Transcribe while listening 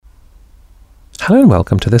Hello and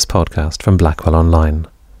welcome to this podcast from Blackwell Online.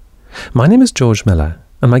 My name is George Miller,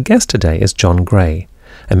 and my guest today is John Gray,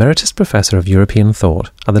 Emeritus Professor of European Thought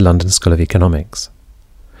at the London School of Economics.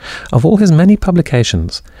 Of all his many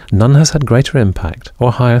publications, none has had greater impact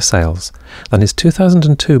or higher sales than his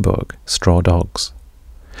 2002 book, Straw Dogs.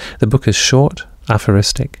 The book is short,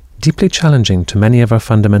 aphoristic, deeply challenging to many of our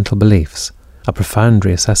fundamental beliefs, a profound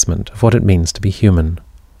reassessment of what it means to be human.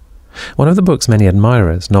 One of the book's many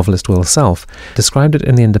admirers, novelist Will Self, described it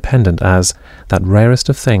in The Independent as that rarest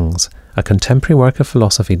of things, a contemporary work of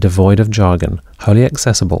philosophy devoid of jargon, wholly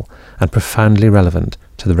accessible and profoundly relevant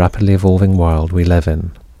to the rapidly evolving world we live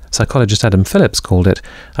in. Psychologist Adam Phillips called it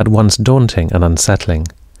at once daunting and unsettling,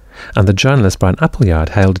 and the journalist Brian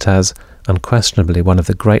Appleyard hailed it as unquestionably one of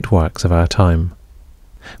the great works of our time.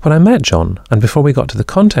 When I met John, and before we got to the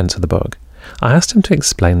contents of the book, I asked him to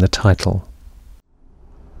explain the title.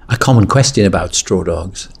 A common question about Straw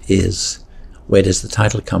Dogs is, where does the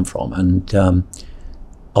title come from? And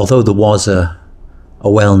although there was a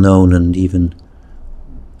well-known and even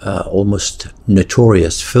almost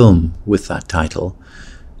notorious film with that title,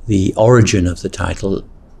 the origin of the title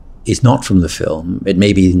is not from the film. It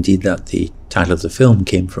may be indeed that the title of the film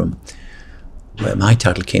came from where my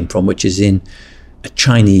title came from, which is in a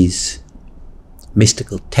Chinese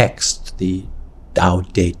mystical text, the Tao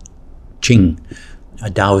Te Ching, a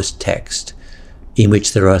Taoist text, in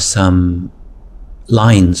which there are some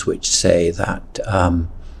lines which say that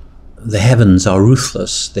the heavens are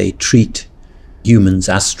ruthless. They treat humans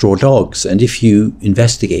as straw dogs. And if you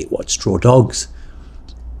investigate what straw dogs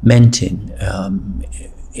meant in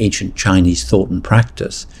ancient Chinese thought and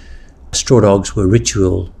practice, straw dogs were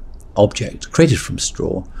ritual objects created from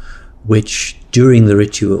straw, which during the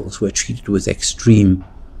rituals were treated with extreme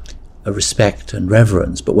respect and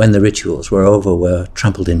reverence, but when the rituals were over, were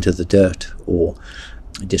trampled into the dirt or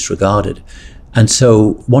disregarded. And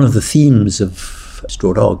so one of the themes of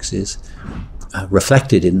Straw Dogs is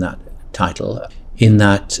reflected in that title, in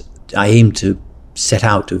that I aim to set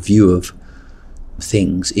out a view of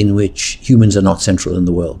things in which humans are not central in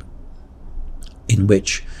the world, in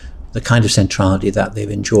which the kind of centrality that they've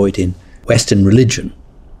enjoyed in Western religion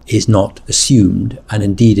is not assumed, and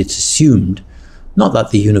indeed it's assumed not that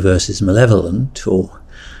the universe is malevolent,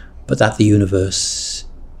 but that the universe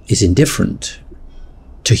is indifferent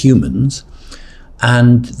to humans,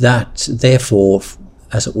 and that therefore,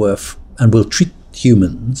 as it were, and will treat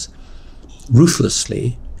humans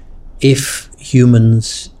ruthlessly if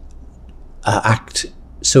humans act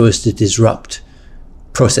so as to disrupt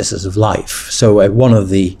processes of life. So one of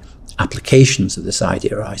the applications of this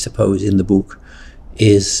idea, I suppose, in the book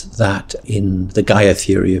is that in the Gaia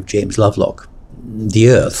theory of James Lovelock, the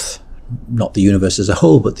Earth, not the universe as a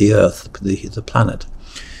whole, but the Earth, the planet,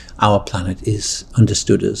 our planet is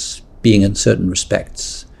understood as being in certain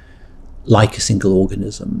respects like a single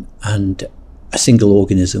organism, and a single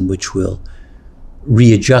organism which will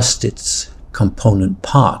readjust its component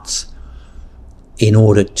parts in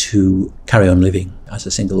order to carry on living as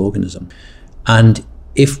a single organism. And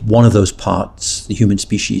if one of those parts, the human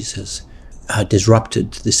species, has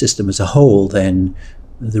disrupted the system as a whole, then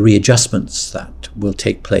the readjustments that will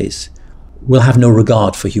take place will have no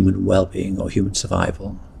regard for human well-being or human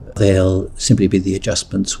survival. They'll simply be the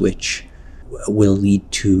adjustments which will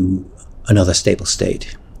lead to another stable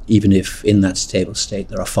state, even if in that stable state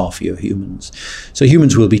there are far fewer humans. So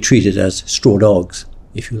humans will be treated as straw dogs,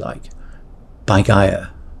 if you like, by Gaia.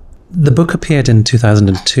 The book appeared in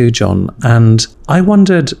 2002, John, and I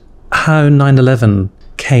wondered how 9/11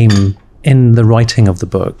 came in the writing of the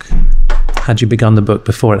book. Had you begun the book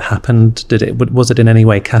before it happened? Was it in any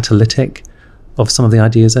way catalytic of some of the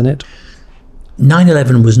ideas in it?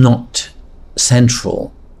 9/11 was not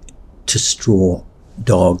central to Straw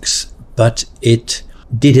Dogs, but it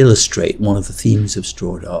did illustrate one of the themes of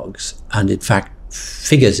Straw Dogs, and in fact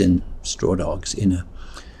figures in Straw Dogs in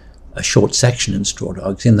a short section in Straw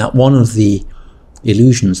Dogs, in that one of the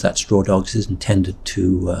illusions that Straw Dogs is intended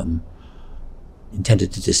to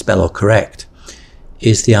dispel or correct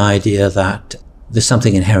is the idea that there's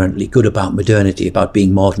something inherently good about modernity, about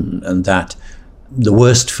being modern, and that the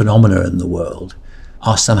worst phenomena in the world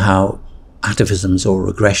are somehow atavisms or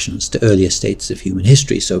regressions to earlier states of human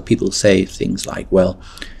history. So people say things like, well,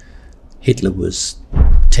 Hitler was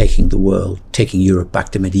taking Europe back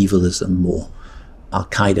to medievalism, or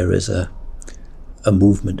Al-Qaeda is a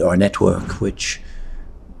movement or a network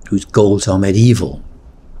whose goals are medieval.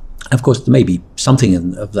 Of course, there may be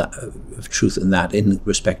something of truth in that, in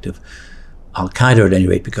respect of Al-Qaeda at any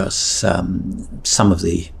rate, because some of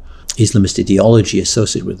the Islamist ideology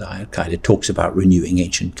associated with Al-Qaeda talks about renewing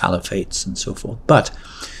ancient caliphates and so forth. But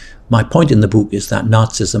My point in the book is that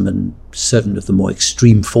Nazism and certain of the more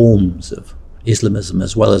extreme forms of Islamism,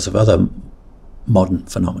 as well as of other modern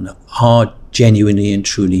phenomena, are genuinely and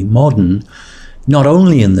truly modern, not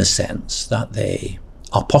only in the sense that they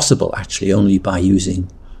are possible actually only by using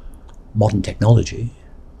modern technology.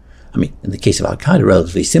 I mean, in the case of Al-Qaeda,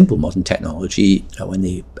 relatively simple modern technology when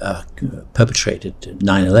they perpetrated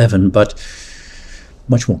 9/11, but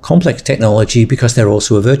much more complex technology because they're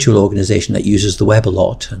also a virtual organization that uses the web a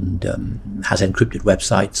lot and has encrypted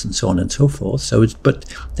websites and so on and so forth. But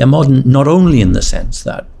they're modern not only in the sense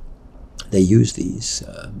that they use these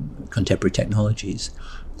contemporary technologies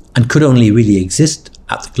and could only really exist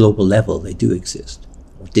at the global level. They do exist,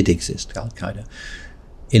 or did exist, Al-Qaeda,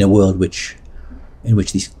 in a world in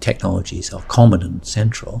which these technologies are common and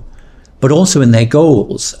central, but also in their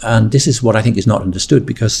goals. And this is what I think is not understood,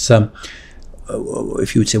 because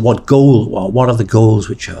if you would say what are the goals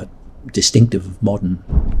which are distinctive of modern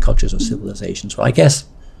cultures or civilizations? Well, I guess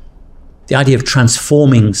the idea of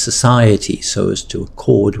transforming society so as to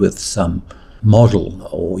accord with some model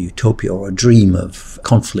or utopia or a dream of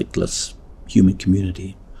conflictless human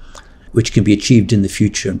community, which can be achieved in the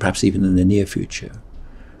future and perhaps even in the near future,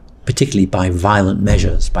 particularly by violent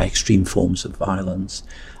measures, by extreme forms of violence,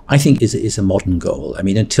 I think is a modern goal. I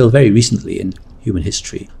mean, until very recently in human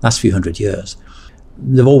history, last few hundred years,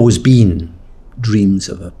 there have always been dreams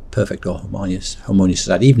of a perfect or harmonious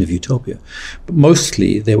society, even of utopia. But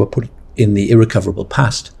mostly they were put in the irrecoverable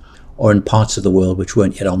past or in parts of the world which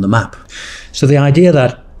weren't yet on the map. So the idea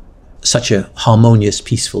that such a harmonious,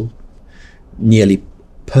 peaceful, nearly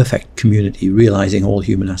perfect community realizing all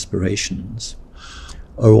human aspirations,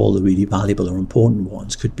 or all the really valuable or important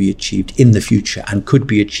ones, could be achieved in the future and could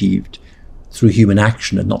be achieved through human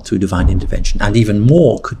action and not through divine intervention, and even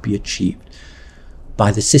more could be achieved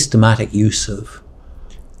by the systematic use of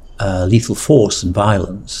lethal force and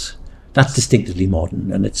violence. That's distinctively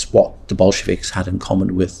modern, and it's what the Bolsheviks had in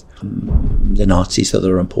common with the Nazis, so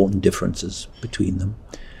there are important differences between them,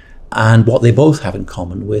 and what they both have in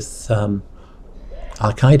common with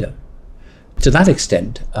Al-Qaeda. To that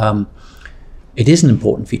extent, it is an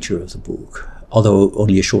important feature of the book, although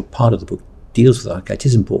only a short part of the book deals with Al-Qaeda. It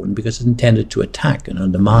is important because it's intended to attack and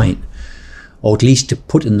undermine, or at least to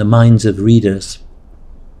put in the minds of readers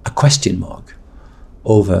a question mark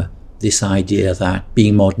over this idea that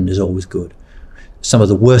being modern is always good. Some of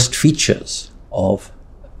the worst features of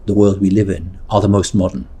the world we live in are the most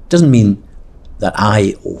modern. It doesn't mean that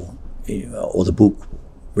I or the book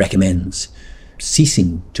recommends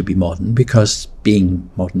ceasing to be modern, because being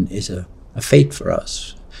modern is a fate for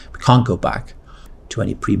us. We can't go back to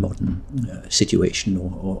any pre-modern situation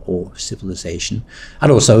or civilization.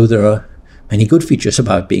 And also there are many good features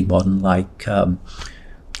about being modern, like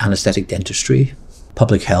anesthetic dentistry,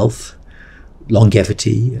 public health,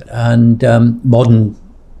 longevity, and modern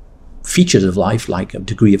features of life like a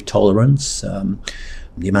degree of tolerance,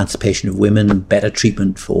 the emancipation of women, better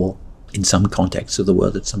treatment for, in some contexts of the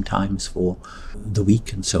world at some times, for the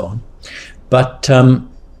weak and so on. But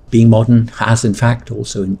being modern has in fact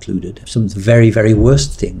also included some of the very, very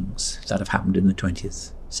worst things that have happened in the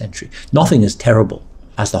 20th century. Nothing as terrible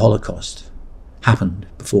as the Holocaust happened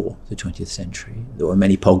before the 20th century. There were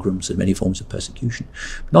many pogroms and many forms of persecution.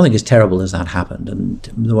 But nothing as terrible as that happened, and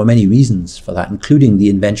there were many reasons for that, including the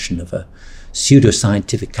invention of a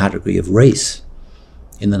pseudo-scientific category of race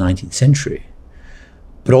in the 19th century.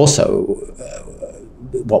 But also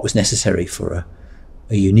what was necessary for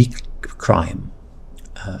a unique crime,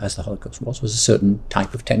 as the Holocaust was a certain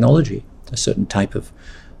type of technology, a certain type of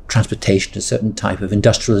transportation, a certain type of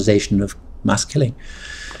industrialization of mass killing.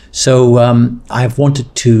 So I've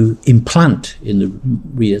wanted to implant in the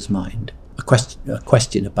reader's mind a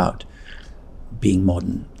question about being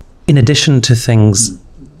modern. In addition to things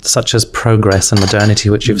such as progress and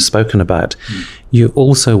modernity, which you've spoken about, you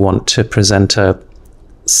also want to present a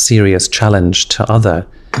serious challenge to other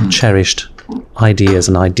cherished ideas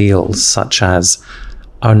and ideals, such as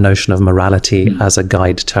our notion of morality as a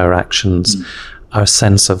guide to our actions, our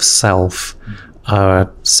sense of self,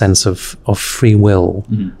 our sense of free will,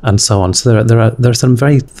 and so on. So there are some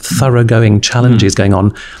very thoroughgoing challenges going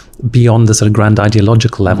on beyond the sort of grand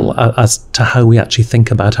ideological level as to how we actually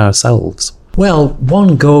think about ourselves. Well,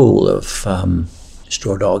 one goal of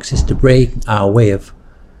Straw Dogs is to bring our way of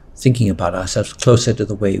thinking about ourselves closer to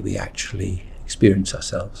the way we actually experience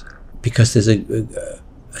ourselves. Because there's a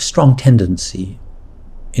strong tendency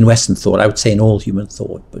in Western thought, I would say in all human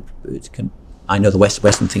thought, but I know the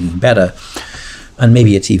Western thinking better, and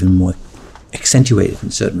maybe it's even more accentuated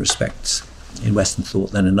in certain respects in Western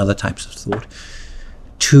thought than in other types of thought,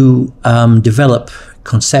 to develop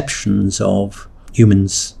conceptions of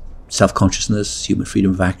humans self-consciousness, human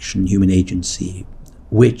freedom of action, human agency,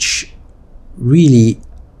 which really,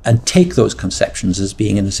 and take those conceptions as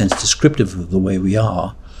being in a sense descriptive of the way we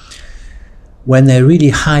are, when they're really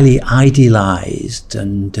highly idealized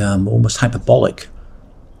and almost hyperbolic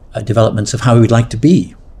developments of how we would like to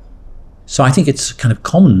be. So I think it's a kind of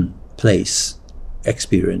commonplace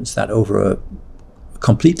experience that over a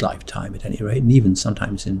complete lifetime, at any rate, and even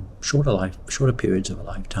sometimes in shorter periods of a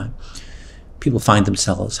lifetime, people find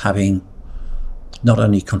themselves having not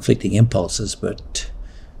only conflicting impulses, but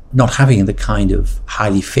not having the kind of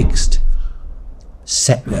highly fixed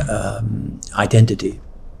set identity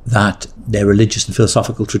that their religious and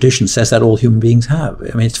philosophical tradition says that all human beings have.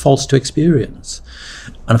 I mean, it's false to experience.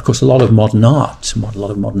 And of course, a lot of modern art, a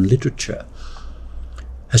lot of modern literature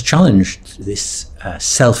has challenged this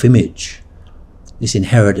self-image, this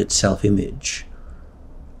inherited self-image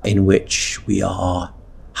in which we are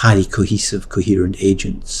highly cohesive, coherent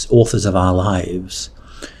agents, authors of our lives,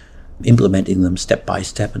 implementing them step by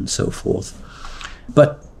step and so forth.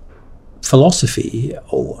 But philosophy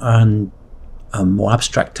and more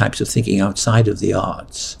abstract types of thinking outside of the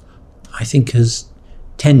arts, I think, has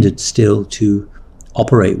tended still to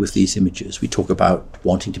operate with these images. We talk about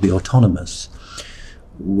wanting to be autonomous,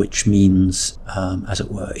 which means, as it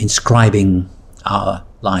were, inscribing our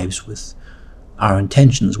lives with our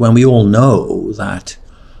intentions, when we all know that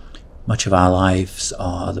much of our lives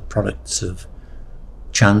are the products of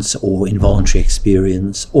chance or involuntary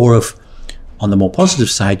experience, or of, on the more positive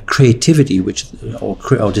side, creativity,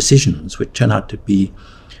 or decisions which turn out to be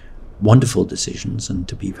wonderful decisions and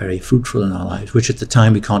to be very fruitful in our lives, which at the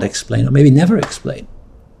time we can't explain or maybe never explain.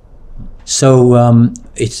 So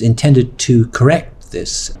it's intended to correct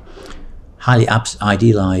this highly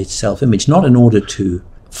idealized self-image, not in order to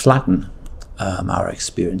flatten our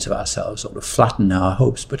experience of ourselves or to flatten our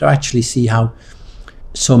hopes, but to actually see how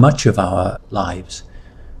so much of our lives,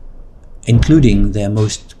 including their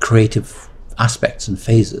most creative aspects and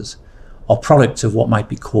phases, are products of what might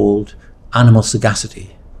be called animal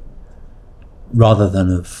sagacity, rather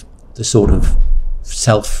than of the sort of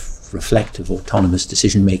self-reflective, autonomous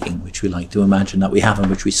decision-making which we like to imagine that we have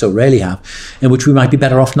and which we so rarely have, and which we might be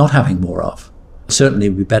better off not having more of. Certainly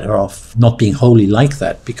we'd be better off not being wholly like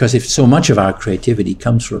that, because if so much of our creativity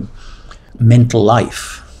comes from mental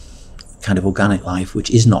life, kind of organic life,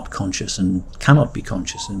 which is not conscious and cannot be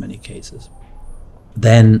conscious in many cases,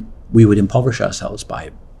 then we would impoverish ourselves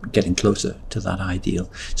by getting closer to that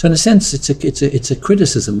ideal. So in a sense, it's a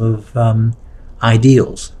criticism of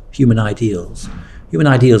ideals, human ideals. Human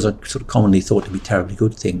ideals are sort of commonly thought to be terribly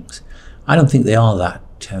good things. I don't think they are that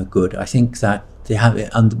good. I think that they have,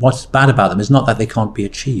 and what's bad about them is not that they can't be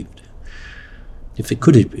achieved. If it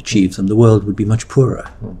could achieve them, the world would be much poorer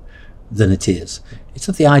than it is. It's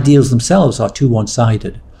that the ideals themselves are too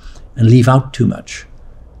one-sided and leave out too much,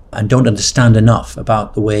 and don't understand enough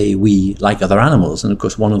about the way we, like other animals. And of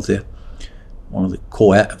course, one of the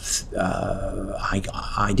core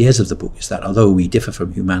ideas of the book is that although we differ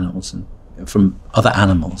from humans and from other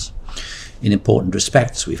animals in important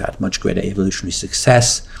respects, we've had much greater evolutionary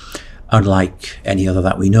success. Unlike any other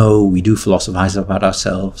that we know, we do philosophize about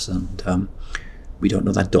ourselves, and we don't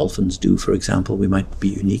know that dolphins do, for example. We might be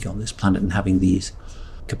unique on this planet in having these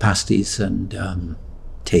capacities and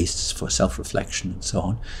tastes for self-reflection and so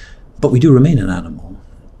on. But we do remain an animal.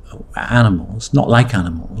 Animals, not like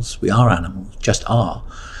animals. We are animals, just are.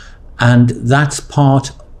 And that's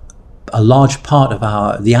a large part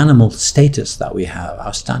of the animal status that we have,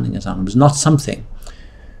 our standing as animals, not something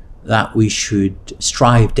that we should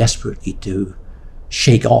strive desperately to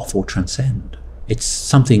shake off or transcend. It's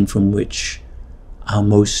something from which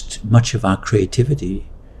much of our creativity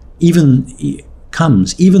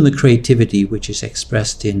comes, even the creativity which is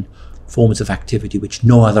expressed in forms of activity which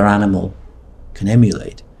no other animal can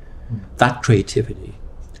emulate. That creativity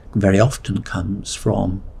very often comes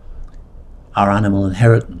from our animal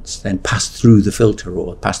inheritance, then passed through the filter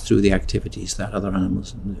or passed through the activities that other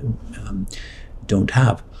animals don't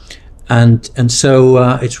have. And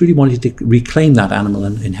so it's really wanting to reclaim that animal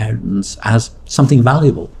inheritance as something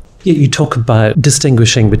valuable. You talk about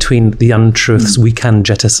distinguishing between the untruths we can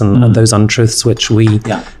jettison and those untruths which we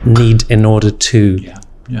need in order to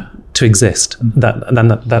exist.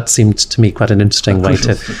 That seemed to me quite an interesting way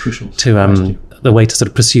the way to sort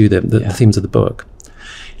of pursue the themes of the book.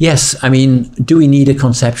 Yes, I mean, do we need a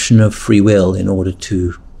conception of free will in order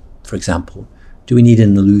to, for example, do we need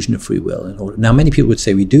an illusion of free will in order? Now, many people would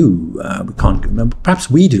say we do. We can't remember. Perhaps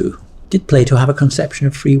we do. Did Plato have a conception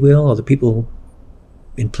of free will, or the people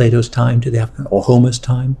in Plato's time, did they have, or Homer's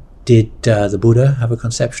time? Did the Buddha have a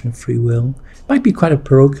conception of free will? It might be quite a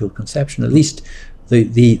parochial conception. At least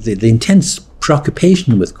the intense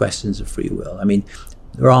preoccupation with questions of free will. I mean,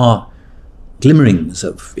 there are glimmerings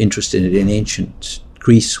of interest in it in ancient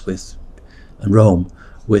Greece and Rome,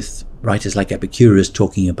 with writers like Epicurus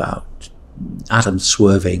talking about atoms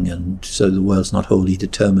swerving, and so the world's not wholly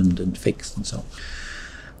determined and fixed and so on.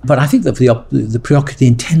 But I think that the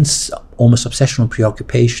intense, almost obsessional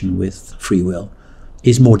preoccupation with free will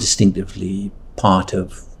is more distinctively part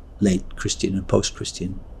of late Christian and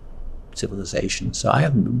post-Christian civilization. So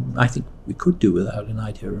I think we could do without an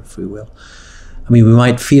idea of free will. I mean, we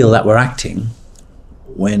might feel that we're acting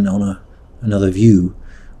when on another view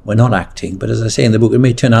we're not acting. But as I say in the book, it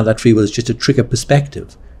may turn out that free will is just a trick of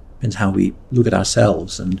perspective. Depends how we look at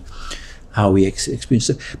ourselves and how we experience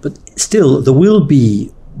it. But still, there will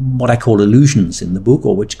be what I call illusions in the book,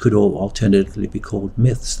 or which could alternatively be called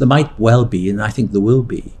myths. There might well be, and I think there will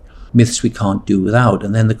be, myths we can't do without.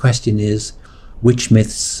 And then the question is, which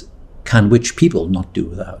myths can which people not do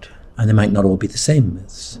without? And they might not all be the same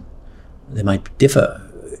myths. They might differ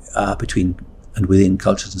between and within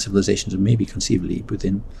cultures and civilizations, and maybe conceivably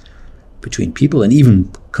between people, and even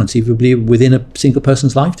conceivably within a single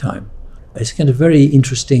person's lifetime. It's a kind of very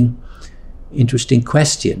interesting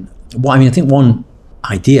question. Well, I mean, I think one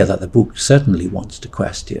idea that the book certainly wants to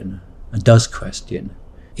question, and does question,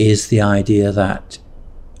 is the idea that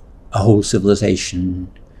a whole civilization,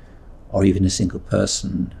 or even a single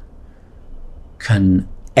person, can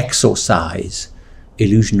exorcise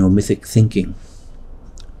illusion or mythic thinking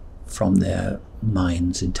from their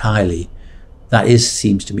minds entirely. That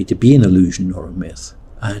seems to me to be an illusion or a myth.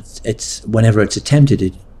 It's whenever it's attempted,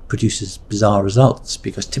 it produces bizarre results,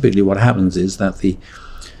 because typically what happens is that the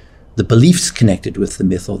beliefs connected with the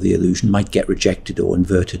myth or the illusion might get rejected or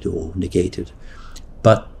inverted or negated,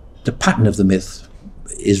 but the pattern of the myth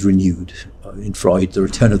is renewed. In Freud, the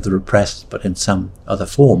return of the repressed, but in some other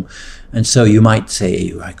form. And so you might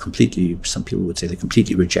say, some people would say they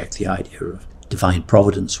completely reject the idea of divine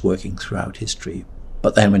providence working throughout history.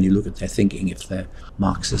 But then when you look at their thinking, if they're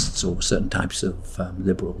Marxists or certain types of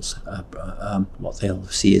liberals, what they'll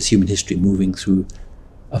see is human history moving through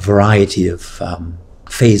a variety of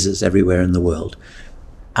phases everywhere in the world,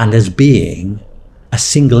 and as being a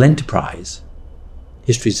single enterprise.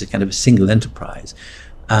 History is a kind of a single enterprise,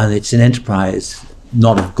 and it's an enterprise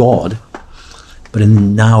not of God, but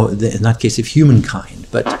in that case of humankind.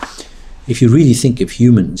 But if you really think of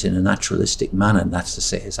humans in a naturalistic manner, and that's to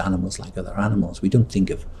say as animals like other animals, we don't think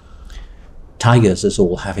of tigers as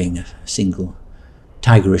all having a single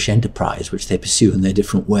tigerish enterprise which they pursue in their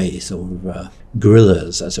different ways, or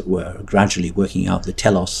gorillas, as it were, gradually working out the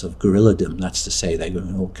telos of gorilladom. That's to say they're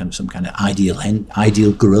all kind of some kind of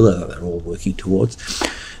ideal gorilla they're all working towards.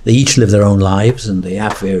 They each live their own lives, and they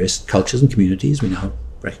have various cultures and communities we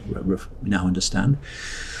now understand.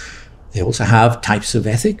 They also have types of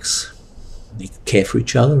ethics. They care for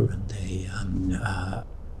each other, and they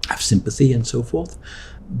have sympathy and so forth.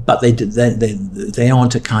 But they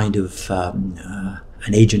aren't a kind of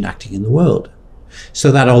an agent acting in the world.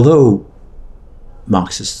 So that although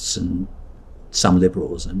Marxists and some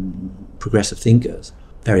liberals and progressive thinkers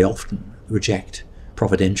very often reject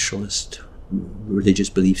providentialist religious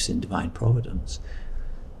beliefs in divine providence,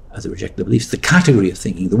 as they reject the beliefs, the category of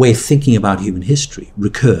thinking, the way of thinking about human history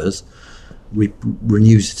recurs,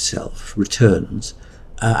 renews itself, returns,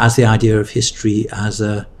 as the idea of history as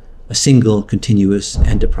a single continuous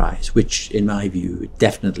enterprise, which in my view it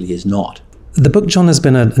definitely is not. The book, John, has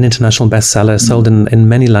been an international bestseller, sold in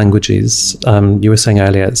many languages. You were saying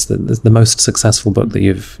earlier it's the most successful book that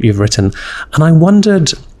you've written. And I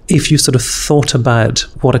wondered if you sort of thought about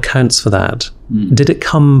what accounts for that. Did it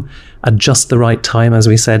come at just the right time, as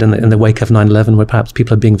we said, in the wake of 9/11, where perhaps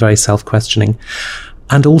people are being very self-questioning?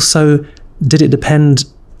 And also, did it depend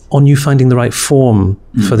on you finding the right form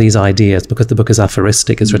for these ideas? Because the book is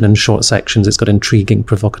aphoristic, it's written in short sections, it's got intriguing,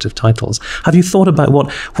 provocative titles. Have you thought about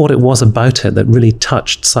what it was about it that really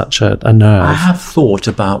touched such a nerve? I have thought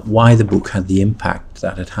about why the book had the impact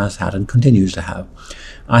that it has had and continues to have.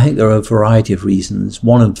 I think there are a variety of reasons.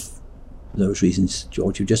 One of those reasons,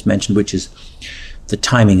 George, you just mentioned, which is the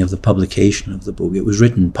timing of the publication of the book. It was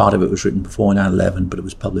written, part of it was written before 9/11, but it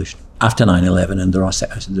was published after 9/11, and there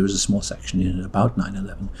is a small section in it about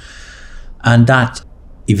 9/11. And that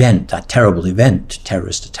event, that terrible event,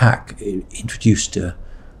 terrorist attack, introduced a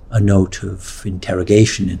note of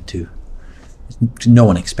interrogation into, no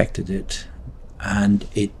one expected it, and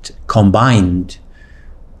it combined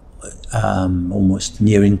almost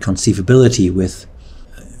near inconceivability with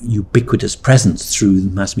ubiquitous presence through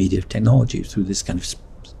mass media technology, through this kind of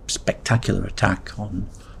spectacular attack on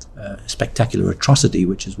spectacular atrocity,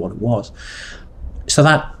 which is what it was. So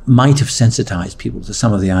that might have sensitized people to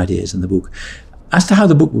some of the ideas in the book. As to how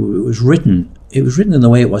the book was written, it was written in the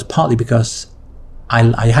way it was partly because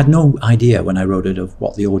I had no idea when I wrote it of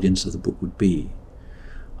what the audience of the book would be.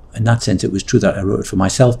 In that sense, it was true that I wrote it for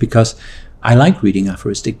myself because I like reading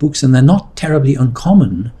aphoristic books, and they're not terribly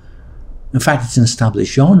uncommon. In fact, it's an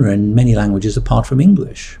established genre in many languages apart from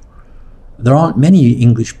English. There aren't many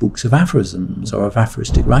English books of aphorisms or of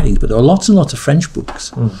aphoristic writings, but there are lots and lots of French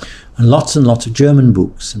books and lots of German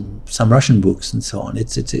books and some Russian books and so on.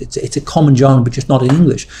 It's a common genre, but just not in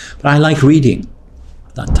English. But I like reading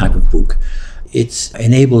that type of book. It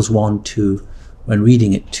enables one to, when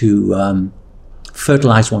reading it, to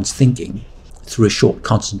fertilize one's thinking through a short,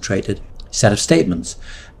 concentrated set of statements.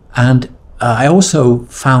 And I also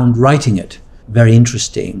found writing it very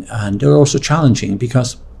interesting and also challenging,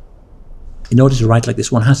 because in order to write like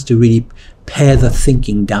this, one has to really pare the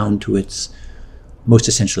thinking down to its most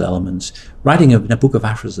essential elements. Writing a book of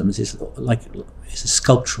aphorisms is a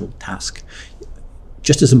sculptural task.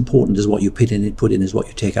 Just as important as what you put in is what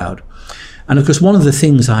you take out. And of course, one of the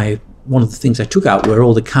things I took out were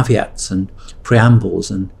all the caveats and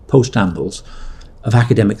preambles and postambles of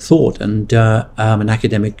academic thought and an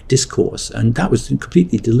academic discourse, and that was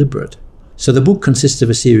completely deliberate. So the book consists of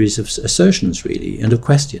a series of assertions, really, and of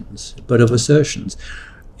questions, but of assertions.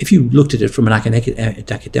 If you looked at it from an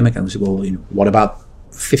academic and said, well, what about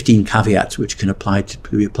 15 caveats which can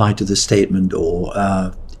be applied to the statement,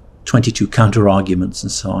 or 22 counter-arguments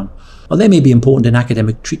and so on? Well, they may be important in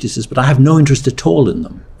academic treatises, but I have no interest at all in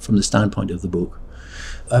them from the standpoint of the book,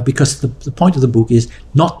 because the point of the book is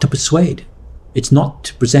not to persuade. It's not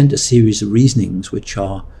to present a series of reasonings which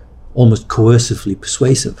are almost coercively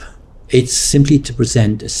persuasive. It's simply to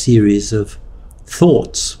present a series of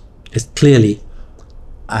thoughts as clearly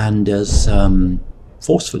and as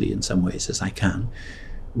forcefully in some ways as I can,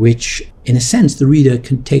 which in a sense the reader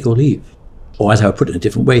can take or leave. Or as I would put it in a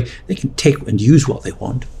different way, they can take and use what they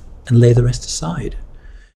want and lay the rest aside.